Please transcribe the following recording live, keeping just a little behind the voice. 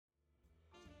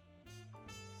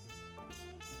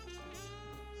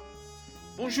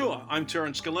Bonjour, I'm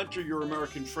Terrance, your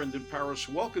American friend in Paris,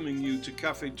 welcoming you to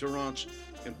Café Terrance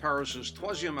in Paris's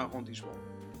 3e arrondissement.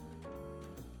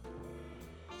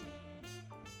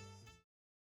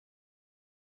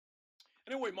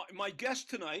 Anyway, my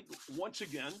guest tonight, once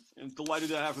again, and delighted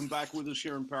to have him back with us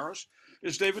here in Paris,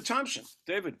 is David Thomson.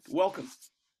 David, welcome.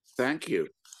 Thank you.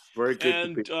 Very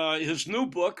good. And his new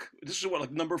book, this is what,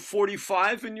 like number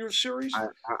 45 in your series?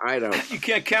 I don't. You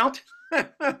can't count?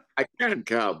 I can't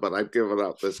count, but I've given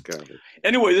up this counting.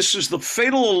 Anyway, this is The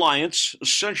Fatal Alliance, A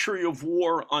Century of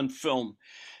War on Film.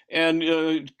 And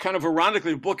kind of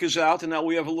ironically, the book is out, and now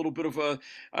we have a little bit of a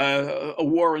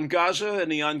war in Gaza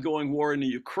and the ongoing war in the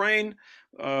Ukraine.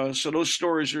 So those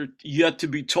stories are yet to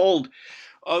be told.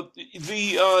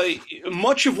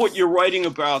 Much of what you're writing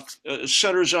about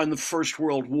centers on the First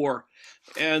World War,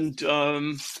 and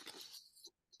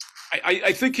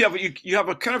I think you have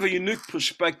a kind of a unique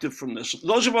perspective from this.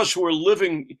 Those of us who are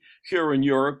living here in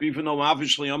Europe, even though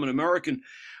obviously I'm an American,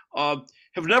 have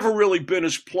never really been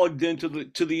as plugged into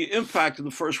the impact of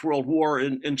the First World War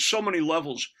in so many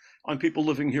levels on people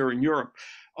living here in Europe.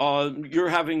 You're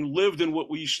having lived in what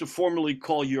we used to formerly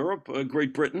call Europe,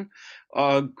 Great Britain,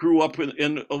 grew up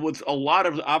in with a lot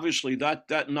of obviously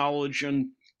that knowledge and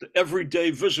the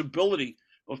everyday visibility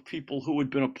of people who had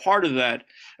been a part of that,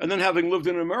 and then having lived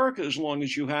in America as long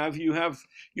as you have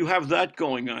that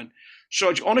going on. So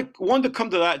I wanted to come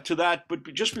to that,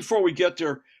 but just before we get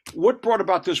there, what brought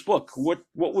about this book? What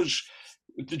was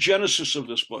the genesis of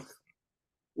this book?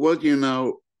 Well,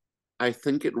 I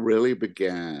think it really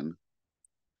began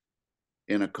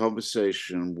in a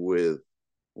conversation with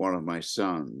one of my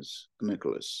sons,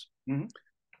 Nicholas. Mm-hmm.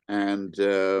 And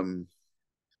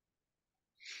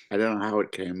I don't know how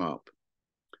it came up,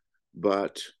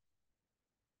 but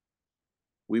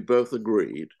we both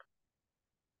agreed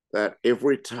that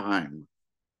every time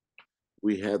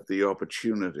we had the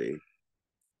opportunity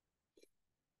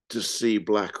to see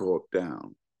Black Hawk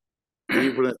Down,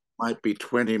 even if it might be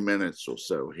 20 minutes or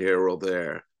so here or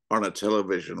there on a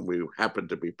television we happened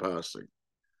to be passing,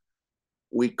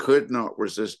 we could not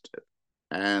resist it.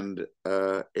 And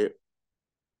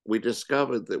we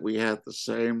discovered that we had the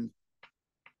same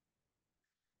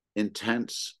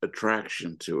intense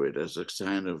attraction to it as a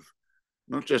kind of,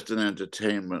 not just an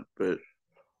entertainment, but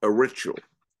a ritual.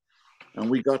 And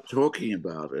we got talking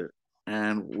about it,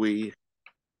 and we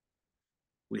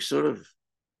sort of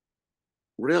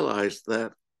realized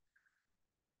that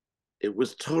it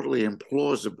was totally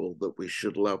implausible that we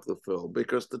should love the film,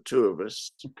 because the two of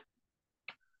us,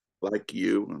 like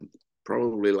you, and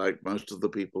probably like most of the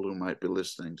people who might be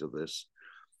listening to this,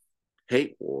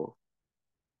 hate war,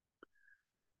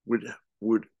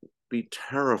 would be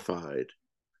terrified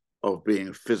of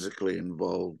being physically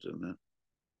involved in it,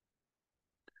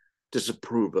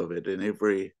 disapprove of it in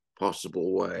every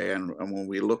possible way. And when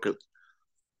we look at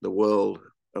the world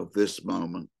of this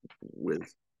moment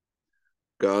with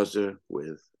Gaza,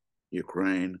 with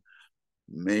Ukraine,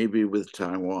 maybe with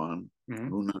Taiwan, mm-hmm.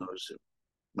 Who knows? It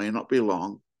may not be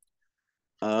long.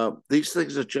 These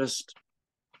things are just,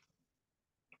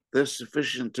 they're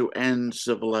sufficient to end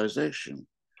civilization.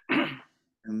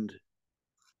 And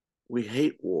we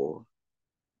hate war.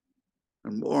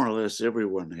 And more or less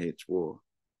everyone hates war.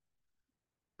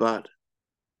 But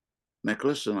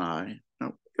Nicholas and I,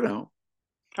 How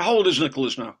old is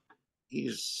Nicholas now?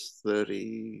 He's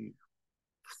 33.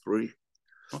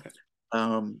 Okay.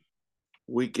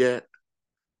 We get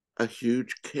a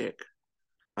huge kick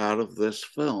out of this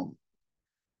film.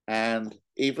 And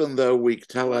even though we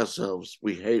tell ourselves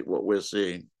we hate what we're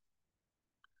seeing,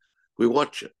 we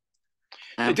watch it.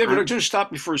 Hey, David, I'll just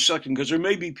stop you for a second, because there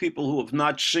may be people who have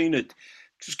not seen it.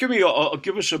 Just give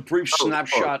us a brief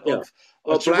snapshot of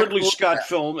it's a Ridley Scott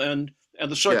film and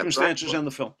the circumstances and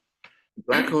the film.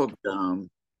 Black Hawk Down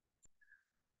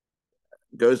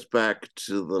goes back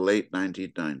to the late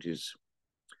 1990s,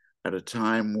 at a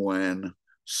time when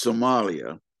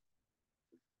Somalia,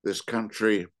 this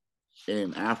country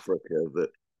in Africa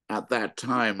that at that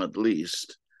time at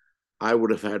least I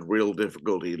would have had real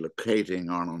difficulty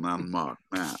locating on an unmarked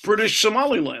map. British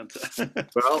Somaliland.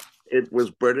 Well, it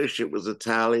was British, it was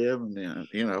Italian,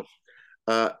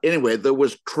 anyway, there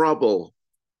was trouble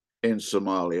in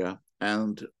Somalia,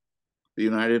 and the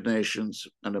United Nations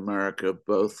and America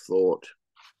both thought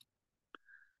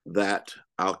that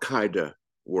Al-Qaeda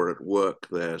were at work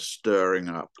there stirring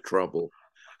up trouble,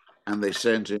 and they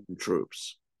sent in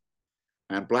troops.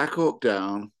 And Black Hawk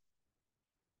Down,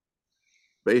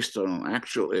 based on an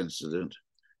actual incident,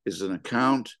 is an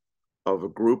account of a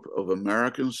group of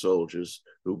American soldiers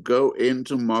who go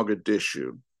into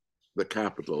Mogadishu, the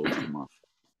capital of Somalia,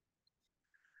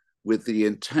 with the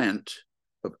intent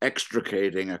of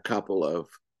extricating a couple of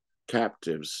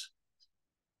captives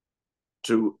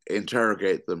to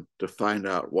interrogate them to find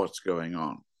out what's going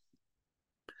on.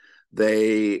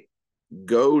 They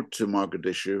go to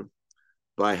Mogadishu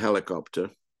by helicopter.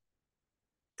 A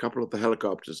couple of the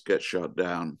helicopters get shot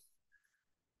down.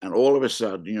 And all of a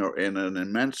sudden, you're in an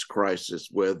immense crisis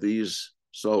where these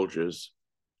soldiers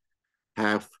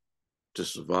have to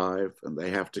survive and they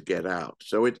have to get out.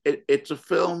 So it's a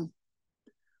film,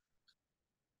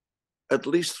 at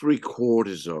least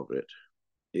 3/4 of it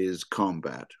is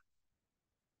combat.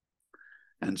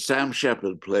 And Sam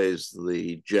Shepard plays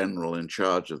the general in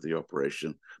charge of the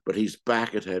operation, but he's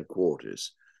back at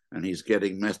headquarters and he's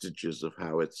getting messages of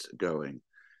how it's going.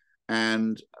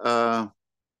 And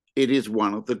it is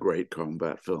one of the great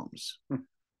combat films,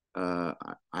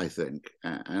 I think.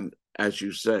 And as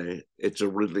you say, it's a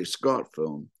Ridley Scott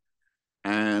film.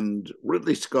 And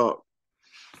Ridley Scott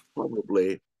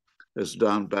probably has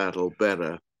done battle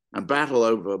better, and battle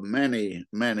over many,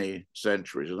 many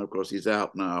centuries. And of course, he's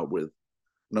out now with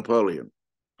Napoleon.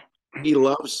 He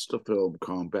loves to film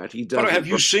combat. He does. But have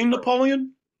you seen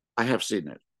Napoleon? I have seen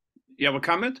it. You have a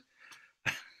comment?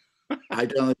 I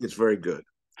don't think it's very good.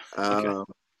 Okay.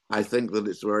 I think that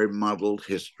it's very muddled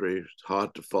history. It's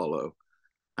hard to follow.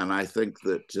 And I think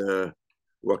that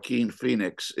Joaquin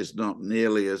Phoenix is not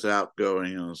nearly as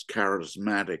outgoing and as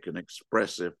charismatic and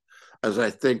expressive as I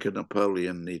think a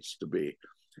Napoleon needs to be.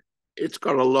 It's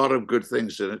got a lot of good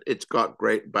things in it. It's got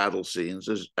great battle scenes,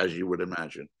 as you would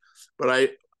imagine. But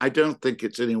I don't think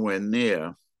it's anywhere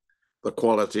near the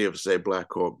quality of, say,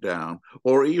 Black Hawk Down,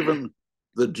 or even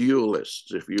The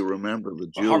Duelists, if you remember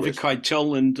The Harvey Duelists.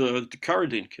 Keitel and the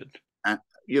Carradine Kid. And,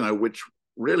 which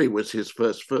really was his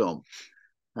first film.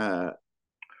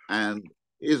 And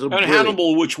is a and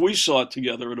Hannibal, which we saw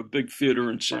together at a big theater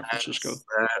in San Francisco.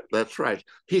 That's right.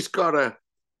 He's got a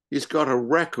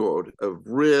record of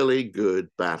really good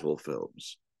battle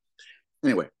films.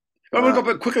 Anyway, I'm going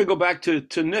to quickly go back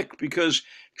to Nick, because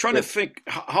trying to think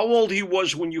how old he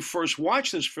was when you first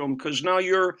watched this film, because now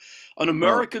you're an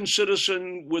American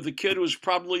citizen with a kid who's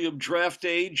probably of draft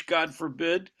age, God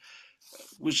forbid.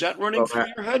 Was that running through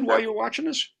your head while you're watching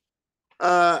this?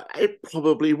 It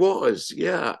probably was,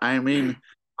 yeah. I mean,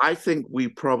 I think we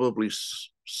probably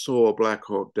saw Black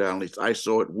Hawk Down. At least I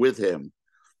saw it with him.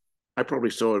 I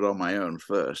probably saw it on my own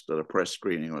first at a press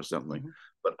screening or something. Mm-hmm.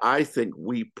 But I think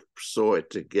we saw it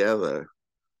together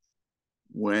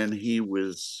when he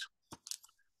was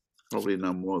probably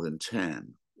no more than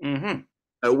 10,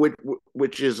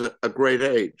 which is a great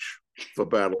age for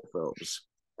battle films.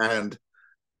 And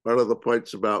one of the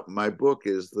points about my book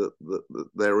is that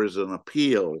there is an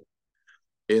appeal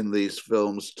in these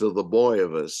films to the boy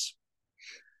of us.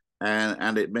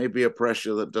 And it may be a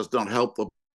pressure that does not help the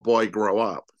boy grow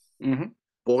up. Mm-hmm.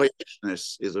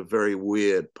 Boyishness is a very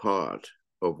weird part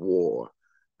of war,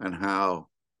 and how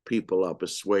people are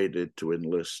persuaded to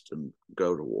enlist and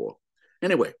go to war.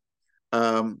 Anyway,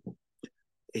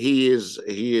 he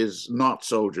is not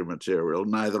soldier material.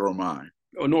 Neither am I.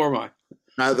 Oh, nor am I.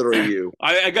 Neither are you.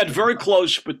 I got very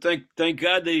close, but thank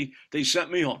God they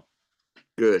sent me home.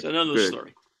 Good. It's another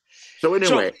story. So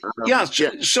anyway,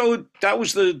 so that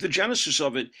was the genesis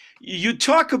of it. You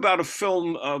talk about a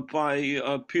film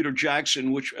by Peter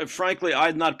Jackson, which frankly I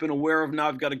had not been aware of. Now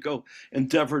I've got to go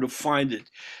endeavor to find it,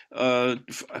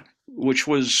 which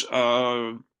was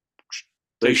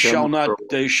They Shall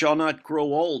Not Grow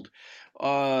Old.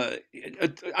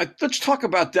 Let's talk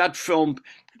about that film,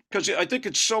 because I think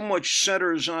it so much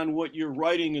centers on what you're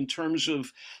writing in terms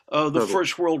of the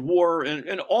First World War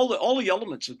and all the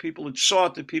elements, the people that saw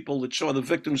it, the people that saw the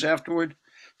victims afterward.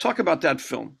 Talk about that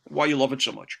film, why you love it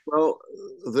so much. Well,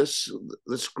 this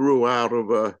grew out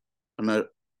of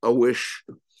a wish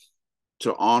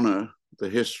to honor the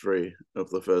history of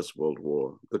the First World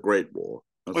War, the Great War.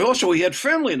 Well, also, he had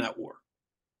family in that war.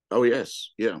 Oh,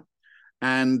 yes, yeah.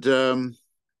 And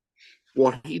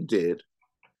what he did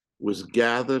was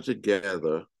gather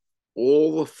together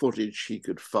all the footage he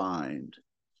could find,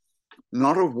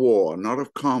 not of war, not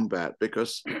of combat,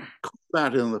 because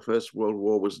combat in the First World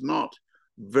War was not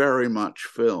very much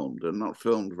filmed, and not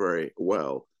filmed very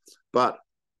well. But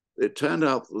it turned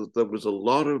out that there was a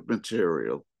lot of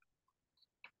material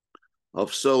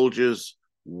of soldiers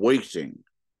waiting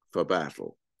for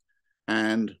battle.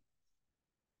 And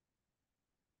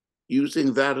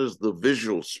using that as the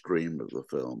visual stream of the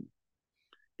film,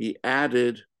 he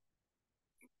added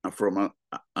from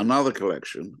another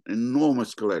collection,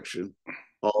 enormous collection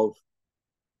of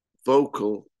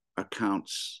vocal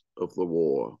accounts of the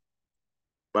war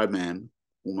by men,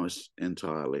 almost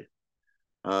entirely,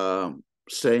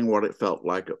 saying what it felt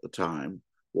like at the time,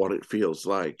 what it feels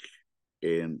like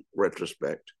in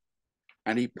retrospect.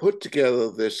 And he put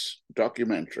together this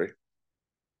documentary.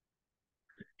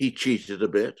 He cheated a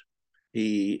bit.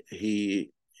 He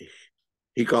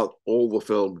got all the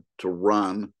film to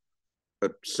run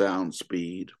at sound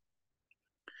speed.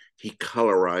 He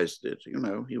colorized it. You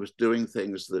know, he was doing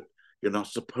things that you're not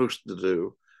supposed to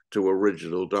do to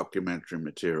original documentary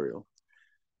material.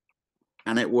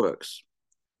 And it works.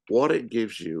 What it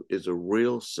gives you is a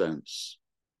real sense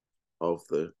of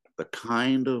the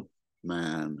kind of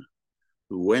man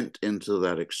who went into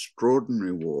that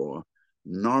extraordinary war,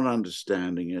 not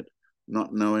understanding it,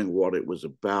 not knowing what it was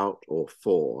about or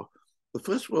for. The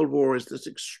First World War is this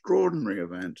extraordinary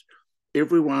event.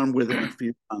 Everyone within a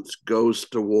few months goes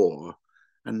to war,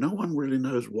 and no one really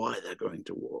knows why they're going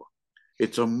to war.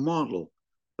 It's a model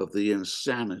of the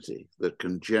insanity that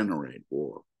can generate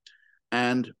war.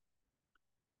 And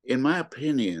in my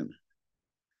opinion,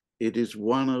 it is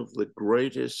one of the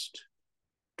greatest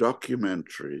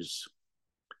documentaries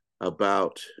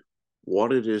about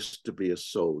what it is to be a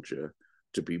soldier,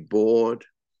 to be bored,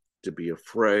 to be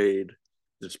afraid,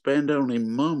 to spend only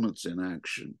moments in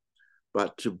action,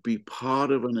 but to be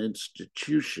part of an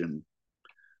institution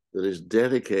that is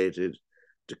dedicated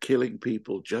to killing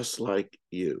people just like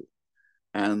you.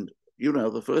 And, you know,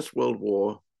 the First World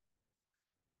War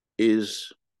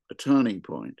is a turning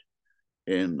point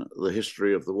in the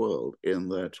history of the world, in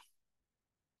that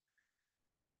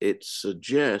it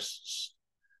suggests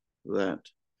that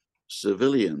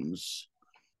civilians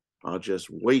are just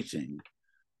waiting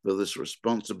for this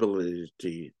responsibility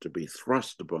to be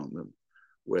thrust upon them,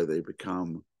 where they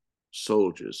become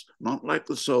soldiers, not like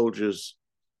the soldiers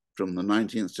from the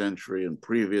 19th century and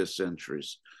previous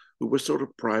centuries, who were sort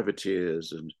of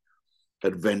privateers and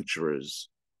adventurers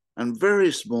and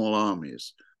very small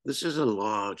armies. This is a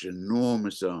large,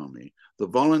 enormous army. The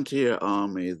volunteer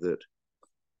army that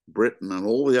Britain and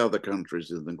all the other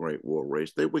countries in the Great War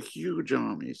raised, they were huge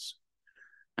armies.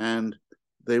 And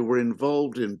they were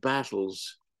involved in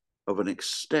battles of an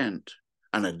extent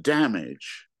and a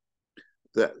damage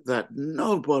that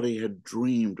nobody had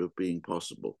dreamed of being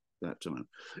possible that time.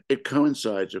 It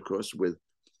coincides, of course, with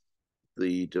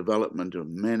the development of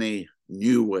many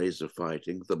new ways of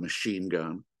fighting, the machine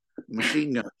gun. The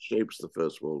machine gun shapes the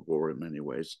First World War in many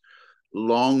ways.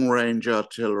 Long-range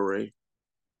artillery,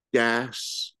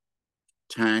 gas,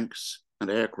 tanks, and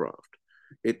aircraft.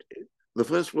 The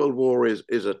First World War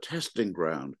is a testing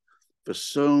ground for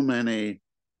so many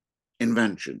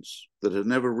inventions that have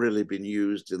never really been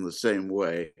used in the same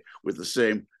way, with the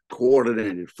same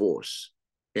coordinated force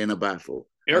in a battle.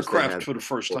 Aircraft for the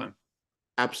first time.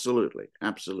 Absolutely,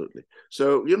 absolutely.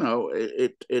 So, you know,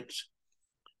 it's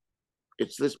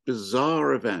this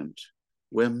bizarre event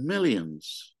where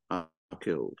millions are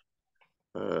killed.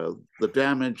 The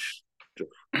damage to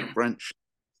French,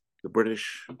 the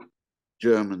British,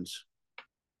 Germans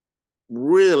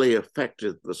really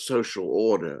affected the social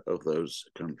order of those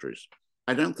countries.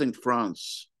 I don't think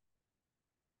France,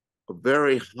 a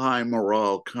very high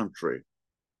morale country,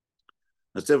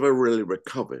 has ever really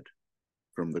recovered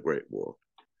from the Great War.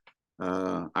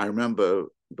 I remember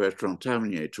Bertrand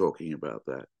Tavernier talking about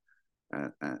that.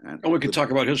 And we could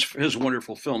talk about his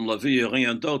wonderful film La Vie et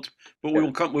Rien d'autre, but yeah.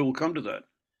 we will come to that.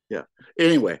 Yeah.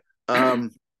 Anyway,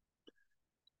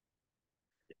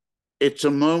 it's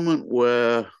a moment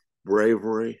where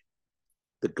bravery,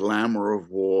 the glamour of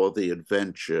war, the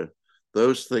adventure,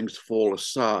 those things fall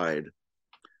aside,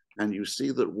 and you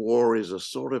see that war is a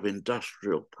sort of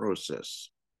industrial process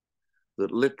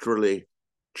that literally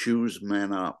chews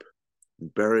men up,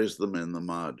 buries them in the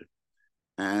mud,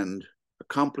 and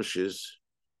accomplishes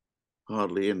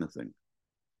hardly anything.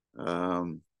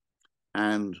 And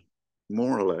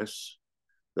more or less,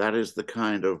 that is the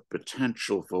kind of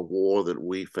potential for war that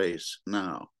we face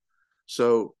now.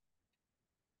 So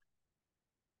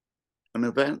an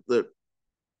event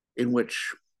in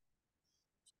which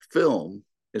film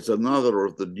is another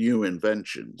of the new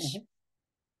inventions.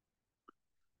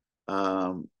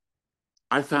 Mm-hmm.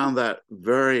 I found that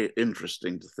very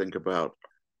interesting to think about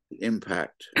the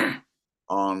impact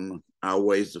on our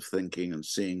ways of thinking and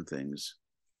seeing things.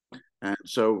 And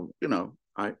so, you know,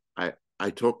 I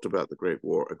talked about the Great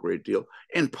War a great deal,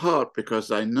 in part because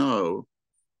I know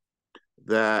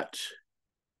that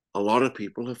a lot of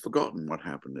people have forgotten what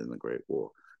happened in the Great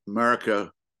War.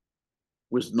 America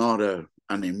was not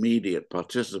an immediate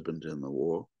participant in the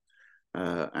war,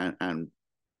 and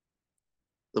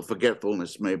the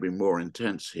forgetfulness may be more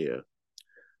intense here,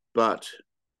 but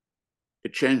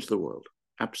it changed the world,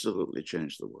 absolutely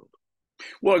changed the world.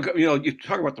 Well, you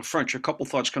talk about the French. A couple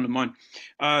thoughts come to mind.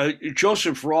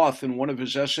 Joseph Roth, in one of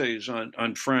his essays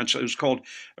on France, it was called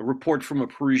 "A Report from a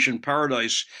Parisian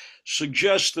Paradise,"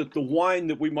 suggests that the wine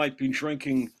that we might be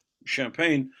drinking,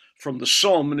 champagne, from the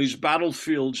Somme in these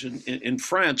battlefields in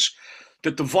France,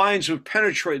 that the vines have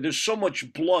penetrated. There's so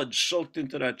much blood soaked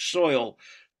into that soil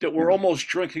that we're Yeah. almost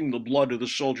drinking the blood of the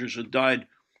soldiers that died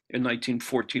in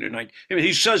 1914 and 19. I mean,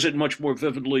 he says it much more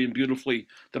vividly and beautifully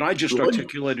than I just Well,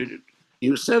 articulated it.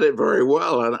 you said it very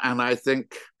well, and I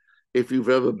think if you've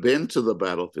ever been to the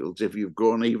battlefields, if you've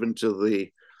gone even to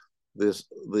the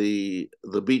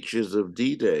beaches of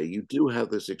D-Day, you do have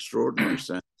this extraordinary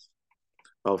sense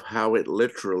of how it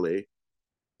literally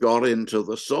got into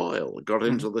the soil, got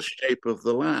into the shape of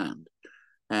the land.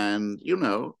 And,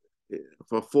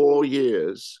 for 4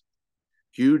 years,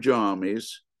 huge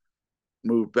armies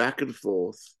moved back and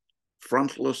forth,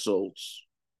 frontal assaults,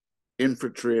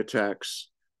 infantry attacks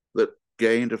that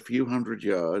gained a few hundred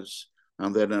yards.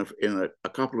 And then in a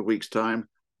couple of weeks' time,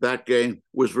 that gain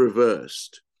was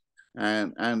reversed.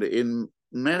 And in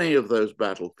many of those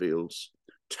battlefields,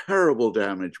 terrible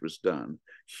damage was done,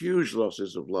 huge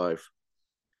losses of life.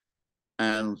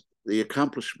 And the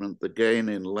accomplishment, the gain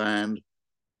in land,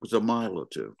 was a mile or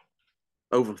two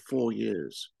over 4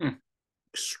 years. Mm.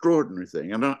 Extraordinary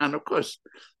thing. And of course,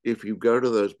 if you go to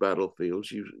those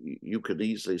battlefields, you can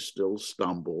easily still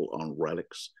stumble on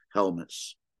relics,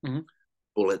 helmets, Mm-hmm.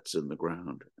 bullets in the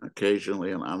ground.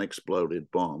 Occasionally, an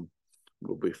unexploded bomb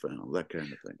will be found, that kind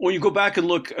of thing. Well, you go back and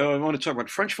look. I want to talk about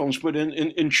French films, but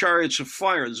in Chariots of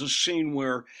Fire, there's a scene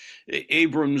where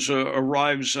Abrams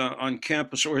arrives on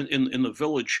campus or in the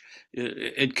village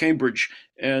at Cambridge,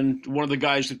 and one of the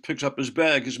guys that picks up his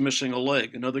bag is missing a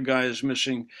leg. Another guy is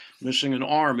missing an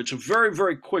arm. It's a very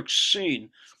very quick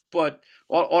scene, but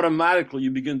automatically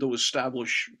you begin to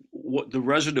establish what the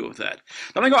residue of that.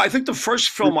 And I go. I think the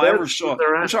first film I ever saw.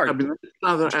 I'm sorry. I mean, that's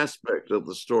another aspect of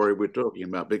the story we're talking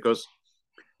about, because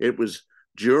it was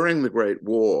during the Great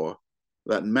War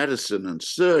that medicine and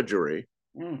surgery,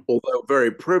 although very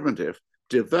primitive,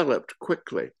 developed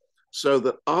quickly. So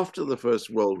that after the First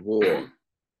World War,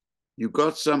 you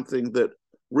got something that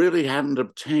really hadn't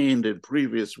obtained in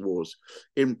previous wars.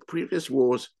 In previous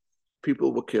wars,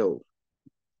 people were killed.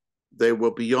 They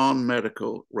were beyond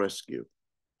medical rescue.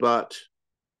 But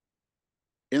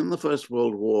in the First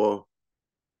World War,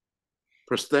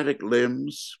 prosthetic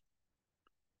limbs,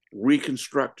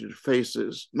 reconstructed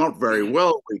faces, not very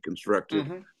well reconstructed,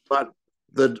 Mm-hmm. but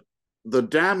the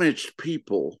damaged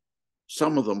people,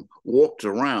 some of them walked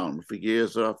around for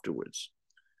years afterwards.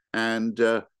 And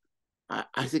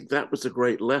I think that was a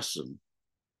great lesson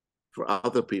for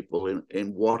other people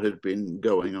in what had been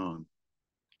going on.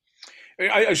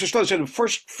 I just thought the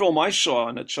first film I saw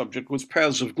on that subject was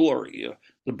Paths of Glory,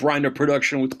 the Briner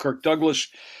production with Kirk Douglas,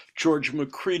 George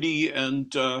McCready, and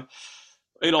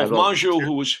Adolphe Manjou,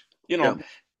 who was, Yeah.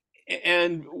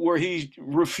 and where he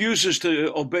refuses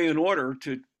to obey an order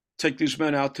to take these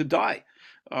men out to die.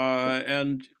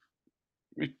 And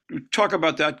we talk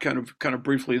about that kind of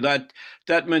briefly. That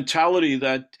mentality,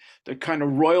 that kind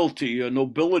of royalty,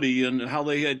 nobility, and how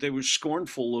they were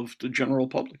scornful of the general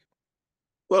public.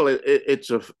 Well, it's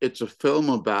a film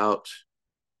about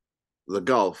the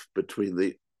gulf between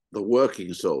the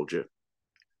working soldier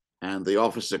and the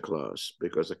officer class,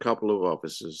 because a couple of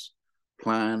officers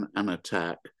plan an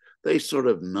attack. They sort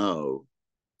of know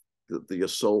that the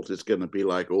assault is going to be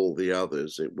like all the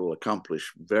others. It will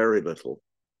accomplish very little.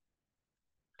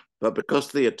 But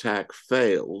because the attack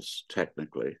fails,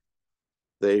 technically,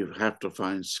 they have to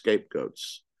find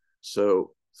scapegoats.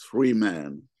 So 3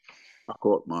 men are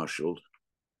court-martialed,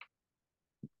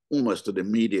 almost an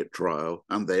immediate trial,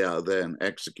 and they are then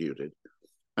executed.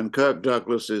 And Kirk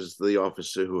Douglas is the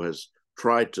officer who has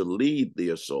tried to lead the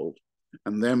assault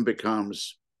and then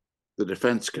becomes the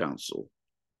defense counsel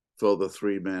for the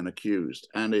 3 men accused.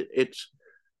 And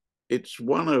it's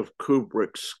one of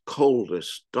Kubrick's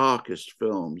coldest, darkest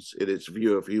films in its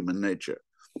view of human nature.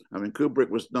 I mean, Kubrick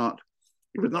was not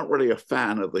really a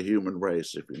fan of the human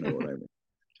race, if you know what I mean.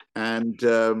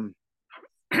 And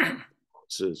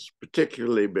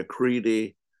particularly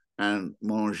McCready and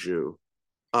Manjou,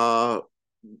 are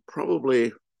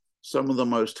probably some of the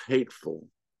most hateful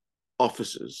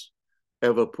officers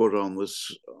ever put on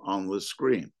the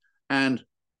screen. And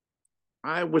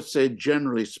I would say,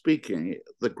 generally speaking,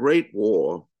 the Great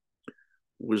War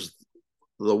was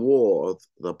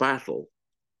the battle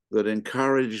that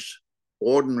encouraged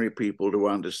ordinary people to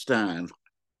understand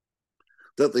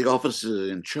that the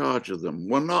officers in charge of them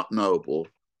were not noble,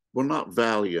 were not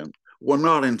valiant, were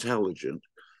not intelligent.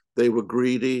 They were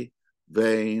greedy,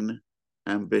 vain,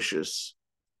 ambitious,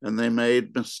 and they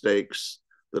made mistakes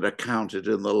that are counted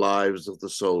in the lives of the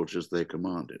soldiers they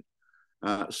commanded.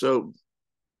 So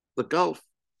the gulf,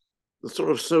 the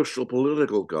sort of social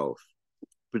political gulf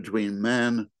between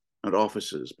men and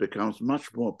officers becomes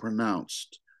much more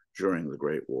pronounced during the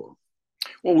Great War.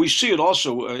 Well, we see it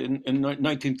also in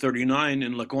 1939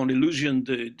 in La Grande Illusion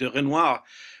de Renoir,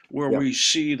 where Yeah, we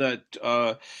see that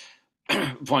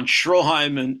von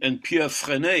Stroheim and Pierre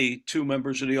Freinet, two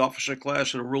members of the officer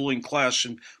class and a ruling class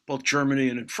in both Germany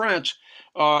and in France,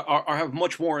 have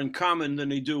much more in common than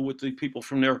they do with the people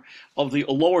from the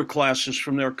lower classes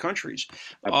from their countries.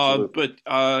 absolutely.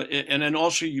 And then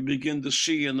also you begin to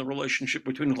see in the relationship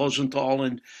between Rosenthal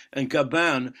and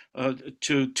Gabin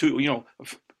to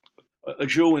a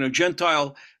Jew and a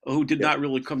Gentile who did Yeah, not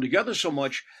really come together so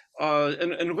much.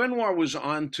 And Renoir was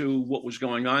on to what was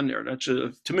going on there.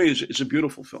 To me, it's a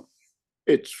beautiful film.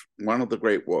 it's one of the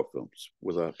great war films,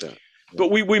 without doubt. Yeah. But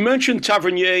we mentioned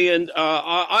Tavernier, and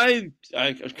I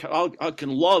can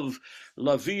love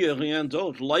La Vie et Rien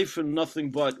d'autre, Life and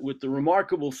Nothing But, with the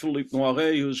remarkable Philippe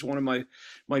Noiret, who's one of my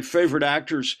favorite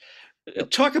actors. Yep.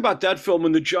 Talk about that film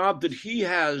and the job that he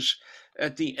has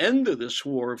at the end of this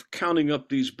war of counting up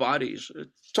these bodies.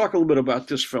 Talk a little bit about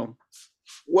this film.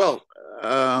 Well,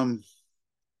 Clara,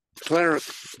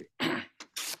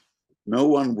 no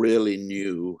one really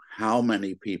knew how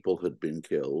many people had been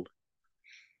killed.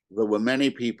 There were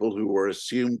many people who were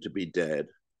assumed to be dead,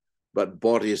 but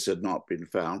bodies had not been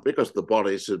found because the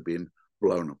bodies had been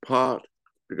blown apart,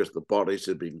 because the bodies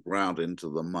had been ground into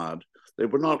the mud. They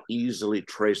were not easily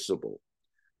traceable.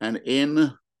 And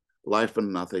in Life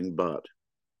and Nothing But,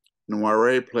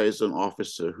 Noiret plays an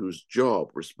officer whose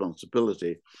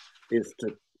responsibility, is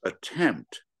to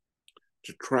attempt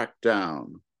to track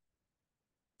down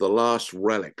the last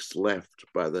relics left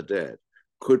by the dead.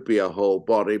 Could be a whole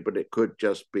body, but it could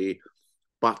just be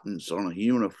buttons on a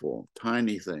uniform,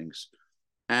 tiny things.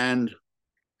 And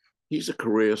he's a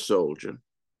career soldier,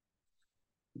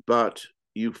 but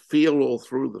you feel all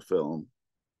through the film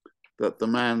that the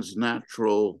man's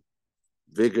natural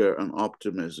vigor and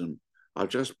optimism are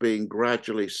just being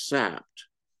gradually sapped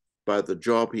by the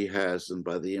job he has and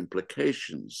by the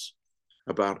implications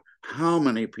about how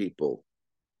many people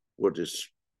were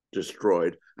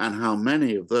destroyed and how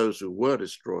many of those who were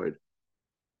destroyed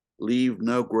leave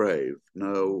no grave,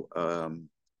 no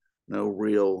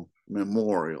real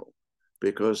memorial,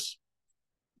 because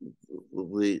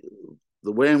the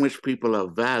way in which people are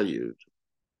valued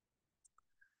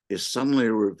is suddenly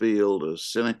revealed as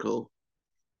cynical,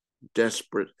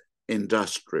 desperate,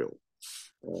 industrial.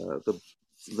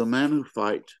 The men who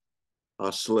fight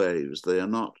are slaves. They are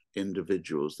not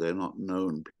individuals. They're not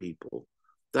known people.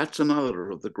 That's another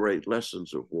of the great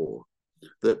lessons of war,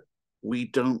 that we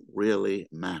don't really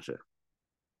matter.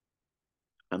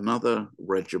 Another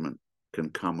regiment can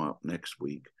come up next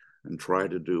week and try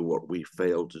to do what we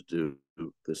failed to do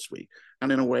this week.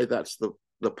 And in a way, that's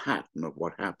the pattern of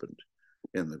what happened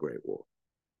in the Great War.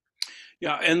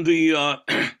 Yeah, and no,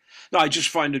 I just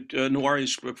find it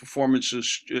Noiret's performance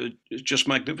is just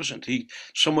magnificent.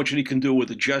 So much that he can do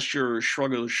with a gesture, a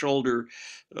shrug of the shoulder,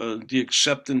 the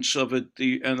acceptance of it,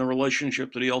 and the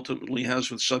relationship that he ultimately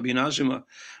has with Sabine Azima.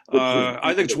 Which was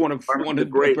I think it's one one of the of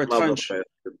great love Bertrand's. affairs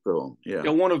of film. Yeah. Yeah,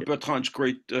 one of Bertrand's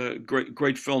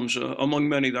great films, among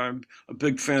many that I'm a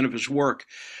big fan of his work.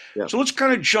 Yeah. So let's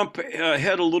kind of jump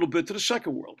ahead a little bit to the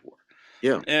Second World War.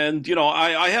 Yeah. And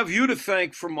I have you to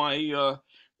thank for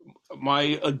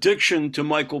my addiction to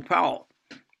Michael Powell,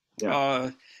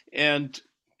 Yeah. and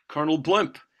Colonel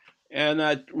Blimp, and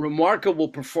that remarkable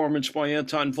performance by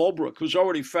Anton Volbruck, who's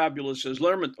already fabulous as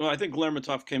Lermontov. Well, I think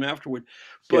Lermontov came afterward,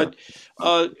 Yeah.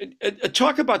 but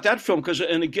talk about that film, because,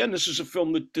 and again, this is a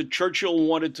film that Churchill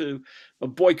wanted to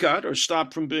boycott or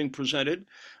stop from being presented,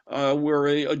 where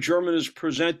a German is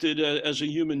presented as a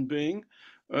human being.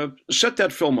 Set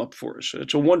that film up for us.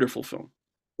 It's a wonderful film.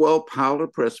 Well, Paolo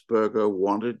Pressburger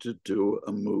wanted to do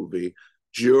a movie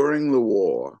during the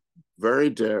war, very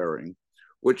daring,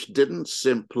 which didn't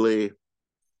simply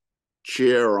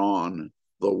cheer on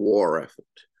the war effort,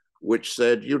 which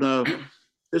said,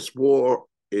 this war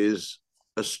is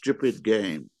a stupid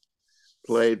game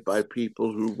played by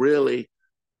people who really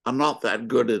are not that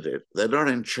good at it. They're not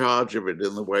in charge of it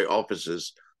in the way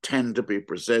officers tend to be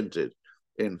presented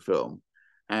in film.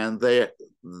 And they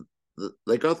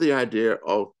got the idea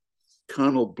of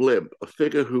Colonel Blimp, a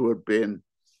figure who had been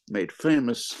made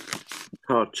famous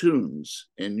cartoons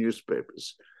in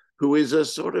newspapers, who is a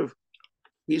sort of,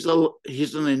 he's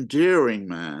an endearing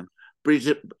man, but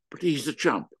he's a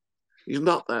chump. He's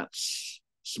not that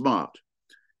smart.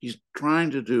 He's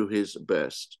trying to do his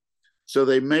best. So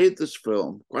they made this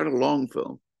film, quite a long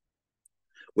film,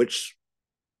 which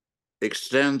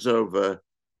extends over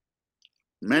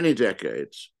many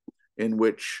decades, in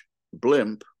which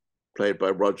Blimp, played by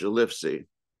Roger Livesey,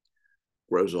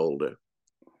 grows older,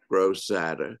 grows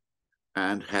sadder,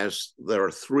 and there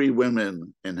are three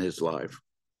women in his life,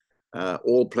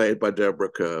 all played by Deborah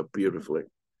Kerr beautifully.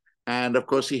 And of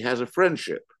course, he has a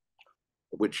friendship,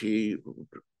 which he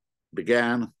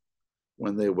began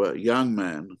when they were young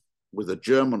men with a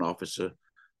German officer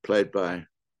played by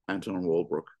Anton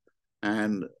Walbrook.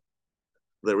 And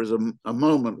there is a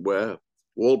moment where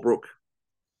Walbrook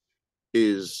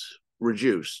is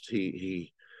reduced.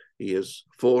 He has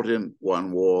fought in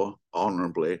one war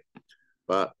honorably,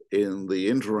 but in the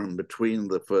interim between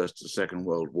the First and Second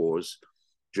World Wars,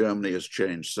 Germany has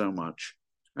changed so much,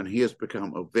 and he has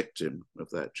become a victim of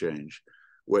that change,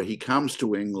 where he comes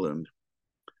to England,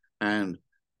 and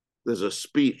there's a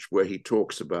speech where he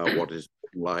talks about what it's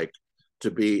like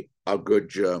to be a good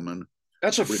German.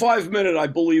 That's a 5-minute, I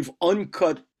believe,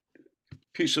 uncut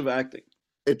piece of acting.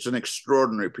 It's an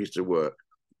extraordinary piece of work.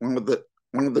 One of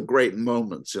the great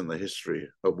moments in the history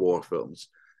of war films.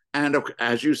 And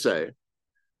as you say,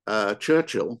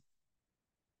 Churchill,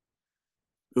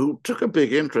 who took a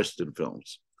big interest in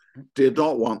films, did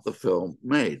not want the film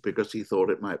made because he thought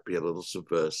it might be a little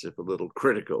subversive, a little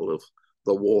critical of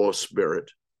the war spirit.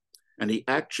 And he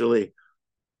actually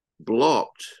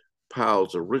blocked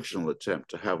Powell's original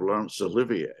attempt to have Laurence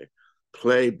Olivier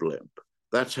play Blimp.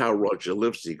 That's how Roger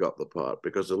Livesey got the part,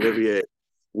 because Olivier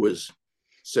was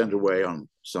sent away on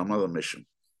some other mission.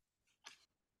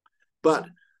 But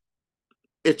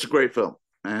it's a great film.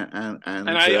 And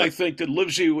I think that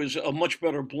Livesey was a much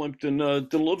better Blimp than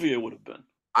Olivier would have been.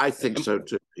 I think so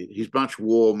too. He's much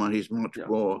warmer. He's much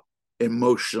more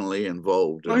emotionally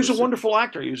involved. No, he's a wonderful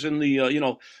actor. He was in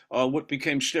the what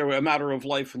became A Matter of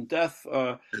Life and Death.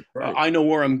 Right. I Know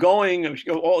Where I'm Going.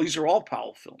 These are all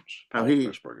Powell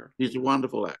films. He's a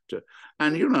wonderful actor,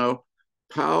 and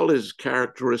Powell is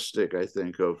characteristic, I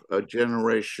think, of a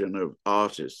generation of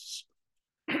artists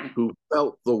who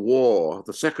felt the war,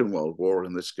 the Second World War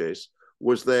in this case,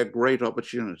 was their great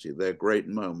opportunity, their great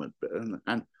moment,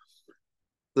 and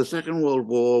the Second World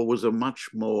War was a much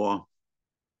more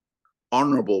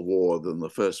honorable war than the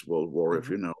First World War, if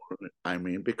you know what I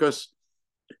mean, because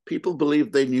people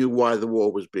believed they knew why the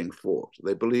war was being fought.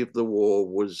 They believed the war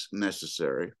was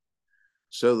necessary,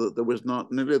 so that there was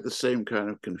not nearly the same kind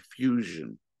of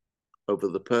confusion over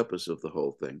the purpose of the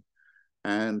whole thing.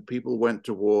 And people went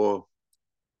to war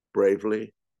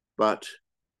bravely, but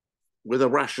with a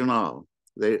rationale.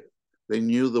 They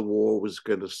knew the war was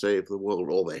going to save the world,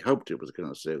 or they hoped it was going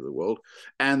to save the world,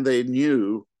 and they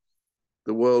knew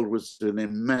the world was in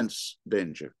immense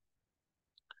danger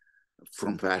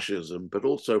from fascism, but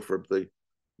also from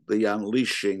the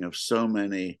unleashing of so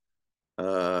many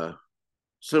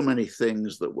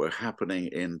things that were happening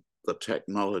in the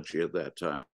technology at that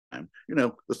time.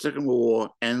 The Second World War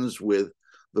ends with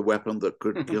the weapon that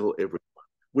could kill everyone,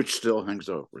 which still hangs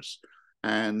over us.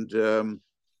 And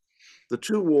the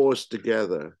two wars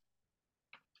together,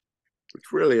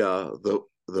 which really are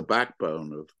the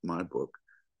backbone of my book,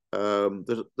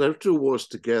 the two wars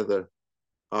together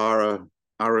are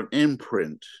an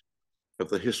imprint of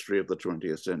the history of the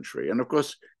 20th century. And of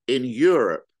course, in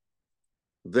Europe,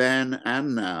 then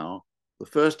and now, the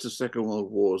First and Second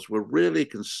World Wars were really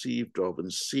conceived of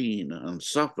and seen and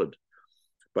suffered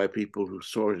by people who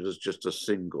saw it as just a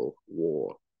single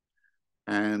war.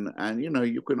 And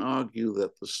you can argue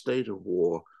that the state of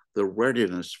war, the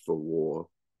readiness for war,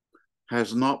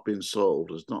 has not been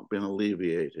solved, has not been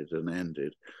alleviated and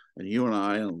ended. And you and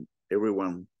I and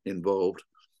everyone involved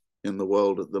in the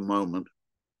world at the moment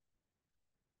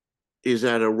is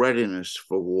at a readiness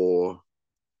for war,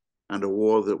 and a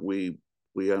war that we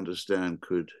understand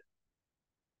could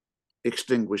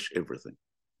extinguish everything.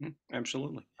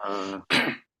 Absolutely.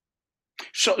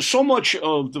 So much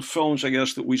of the films, I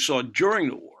guess, that we saw during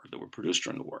the war, that were produced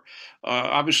during the war,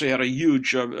 obviously had a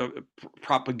huge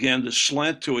propaganda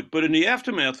slant to it. But in the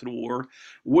aftermath of the war,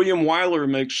 William Wyler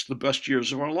makes The Best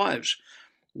Years of Our Lives,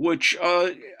 which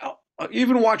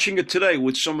even watching it today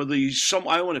with some I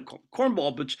don't want to call it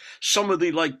cornball, but some of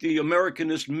the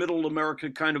Americanist, middle America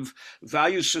kind of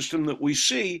value system that we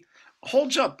see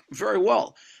holds up very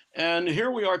well. And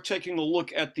here we are taking a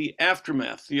look at the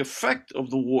aftermath, the effect of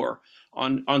the war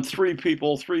on three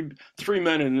people, three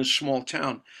men in this small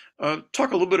town.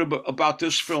 Talk a little bit about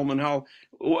this film and how,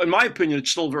 in my opinion,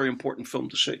 it's still a very important film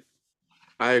to see.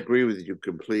 I agree with you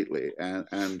completely,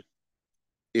 and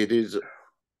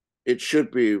it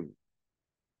should be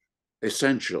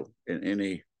essential in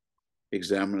any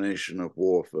examination of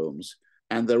war films.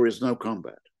 And there is no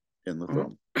combat in the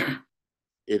film.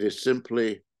 it is simply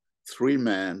three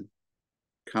men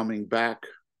coming back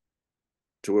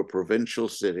to a provincial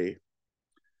city,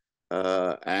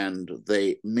 and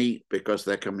they meet because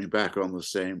they're coming back on the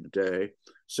same day.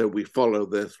 So we follow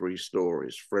their three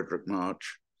stories: Frederick March,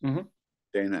 Mm-hmm.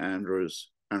 Dana Andrews,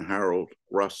 and Harold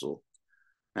Russell.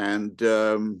 And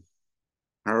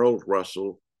Harold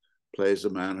Russell plays a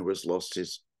man who has lost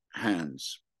his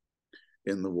hands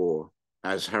in the war,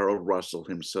 as Harold Russell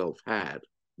himself had,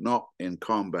 not in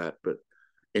combat, but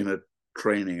in a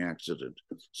training accident.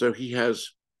 So he has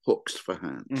hooks for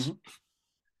hands. Mm-hmm.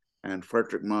 And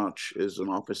Frederick March is an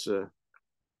officer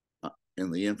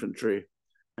in the infantry,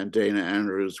 and Dana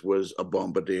Andrews was a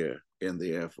bombardier in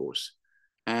the Air Force.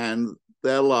 And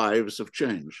their lives have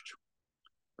changed.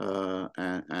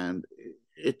 And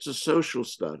it's a social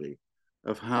study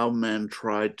of how men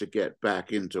tried to get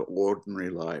back into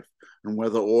ordinary life and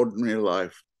whether ordinary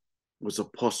life was a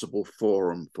possible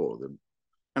forum for them.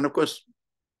 And of course,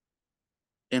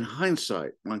 in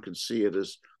hindsight, one can see it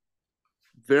as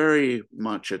very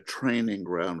much a training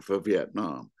ground for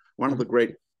Vietnam. One of the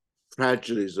great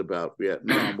tragedies about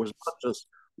Vietnam was not just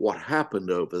what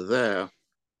happened over there,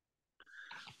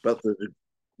 but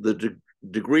the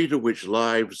degree to which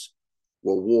lives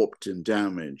were warped and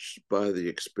damaged by the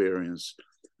experience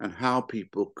and how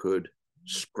people could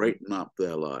straighten up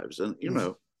their lives. And, you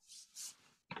know,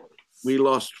 we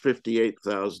lost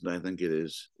 58,000, I think it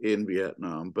is, in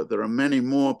Vietnam, but there are many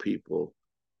more people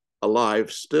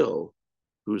alive still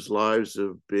whose lives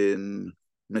have been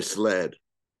misled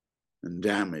and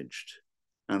damaged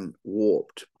and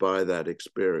warped by that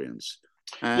experience.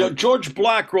 Yeah, And George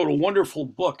Black wrote a wonderful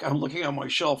book. I'm looking on my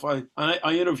shelf. I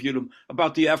interviewed him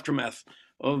about the aftermath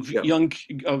of yeah, young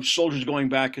of soldiers going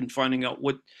back and finding out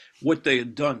what they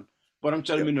had done. But I'm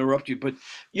sorry yeah. to interrupt you. But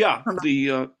yeah,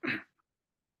 the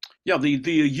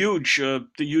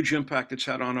huge impact it's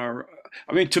had on our.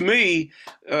 I mean, to me,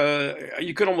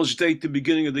 you could almost date the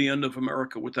beginning of the end of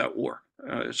America with that war.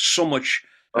 So much.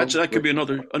 That could be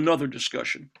another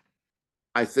discussion.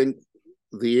 I think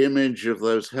the image of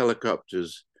those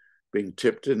helicopters being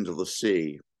tipped into the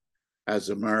sea as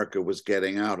America was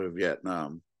getting out of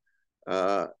Vietnam,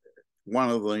 uh, one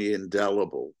of the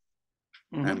indelible,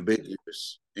 Mm-hmm.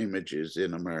 ambiguous images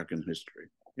in American history.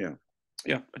 Yeah.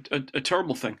 Yeah, a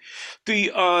terrible thing.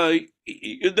 The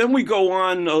then we go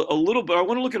on a little bit. I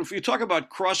want to look at if you talk about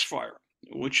Crossfire,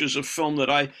 which is a film that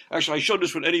I showed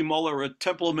this with Eddie Muller at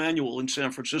Temple Emmanuel in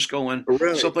San Francisco, and Oh,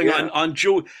 really? something Yeah. on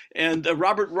Jew and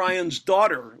Robert Ryan's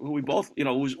daughter, who we both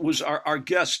was our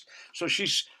guest. So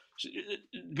she's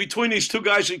between these two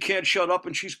guys who can't shut up,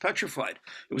 and she's petrified.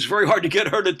 It was very hard to get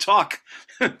her to talk.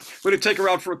 We had to take her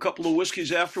out for a couple of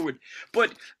whiskeys afterward.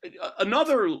 But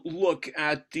another look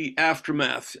at the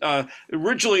aftermath.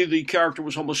 Originally, the character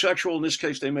was homosexual. In this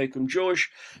case, they make him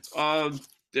Jewish.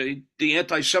 The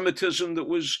anti-Semitism that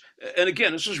was, and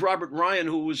again, this is Robert Ryan,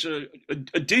 who was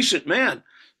a decent man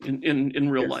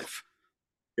in real Yes. life.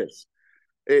 Yes.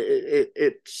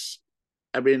 It's,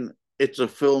 I mean, it's a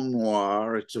film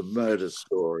noir. It's a murder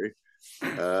story.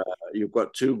 You've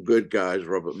got two good guys,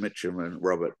 Robert Mitchum and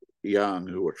Robert Young,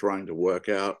 who are trying to work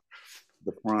out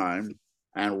the crime.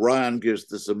 And Ryan gives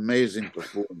this amazing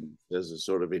performance as a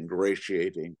sort of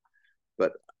ingratiating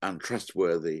but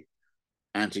untrustworthy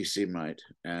anti-Semite,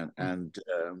 and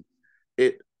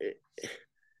it,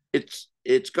 it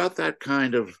it's got that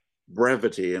kind of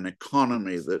brevity and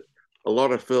economy that a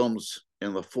lot of films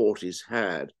in the 40s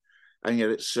had, and yet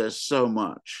it says so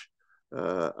much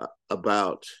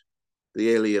about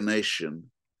the alienation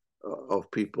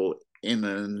of people in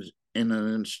an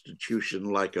institution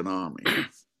like an army.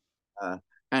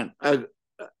 And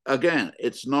again,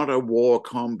 it's not a war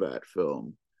combat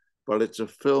film, but it's a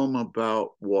film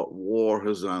about what war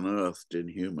has unearthed in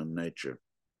human nature.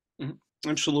 Mhm.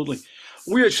 Absolutely.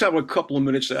 We just have a couple of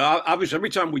minutes. Obviously, every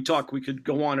time we talk, we could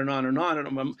go on and on and on,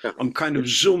 and I'm kind of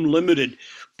Zoom limited.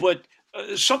 But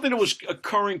something that was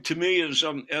occurring to me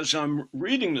as I'm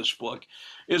reading this book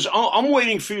is I'm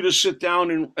waiting for you to sit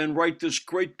down and write this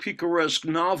great picaresque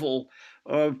novel,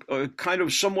 kind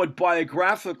of somewhat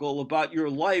biographical about your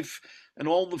life and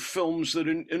all the films that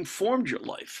informed your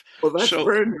life. Well, that's So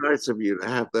very nice of you to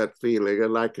have that feeling,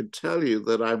 and I can tell you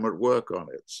that I'm at work on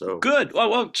it. So, good.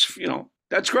 Well,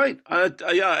 that's great.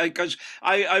 Yeah, because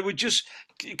I would just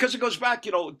because it goes back,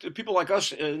 to people like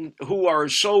us and who are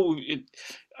so.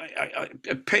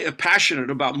 passionate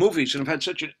about movies and have had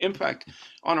such an impact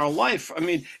on our life. I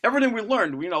mean, everything we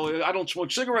learned. I don't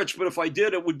smoke cigarettes, but if I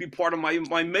did, it would be part of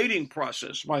my mating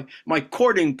process, my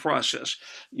courting process.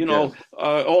 Yes.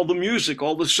 All the music,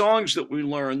 all the songs that we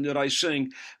learned that I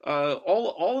sing,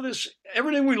 all of this,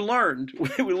 everything we learned,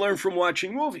 we learned from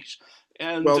watching movies.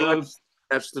 And Well,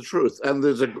 that's the truth. And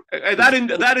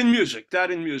that in music.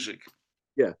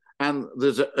 yeah, and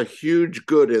there's a huge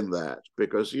good in that,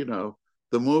 because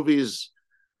the movies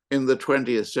in the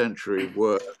 20th century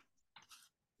were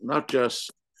not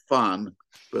just fun,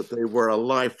 but they were a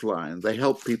lifeline. They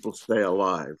helped people stay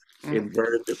alive in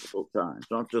very difficult times,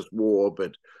 not just war,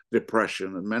 but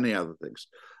depression and many other things.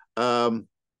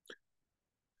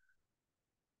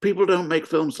 People don't make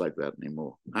films like that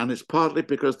anymore. And it's partly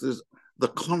because there's the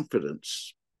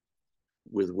confidence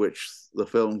with which the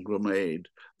films were made.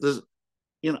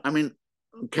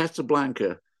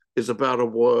 Casablanca is about a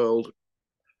world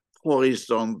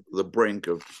poised on the brink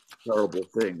of terrible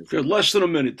things. For less than a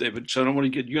minute, David, so I don't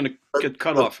want to you're going to get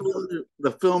cut off.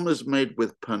 The film is made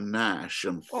with panache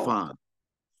and fun.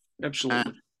 Absolutely.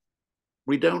 And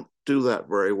we don't do that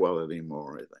very well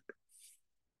anymore, I think.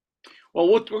 Well,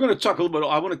 we're going to talk a little bit.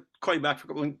 I want to call you back for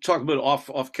talk a bit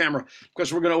off camera,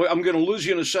 because I'm going to lose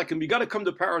you in a second. We got to come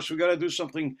to Paris. We got to do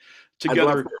something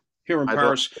together here in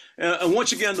Paris. And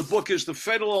once again, the book is The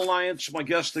Fatal Alliance. My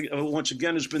guest once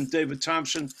again has been David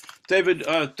Thomson. David,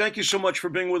 thank you so much for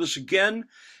being with us again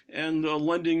and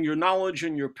lending your knowledge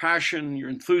and your passion, your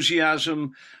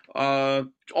enthusiasm.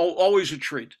 Always a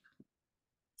treat.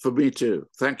 For me too.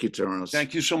 Thank you, Terrance.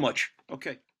 Thank you so much.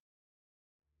 Okay.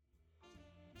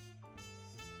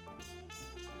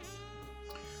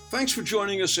 Thanks for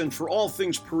joining us, and for all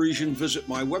things Parisian, visit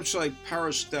my website,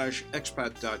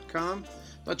 paris-expat.com.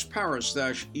 That's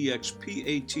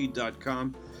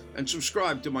paris-expat.com, and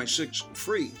subscribe to my 6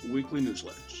 free weekly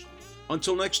newsletters.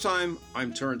 Until next time,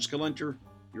 I'm Terrance Kalenter,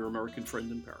 your American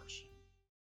friend in Paris.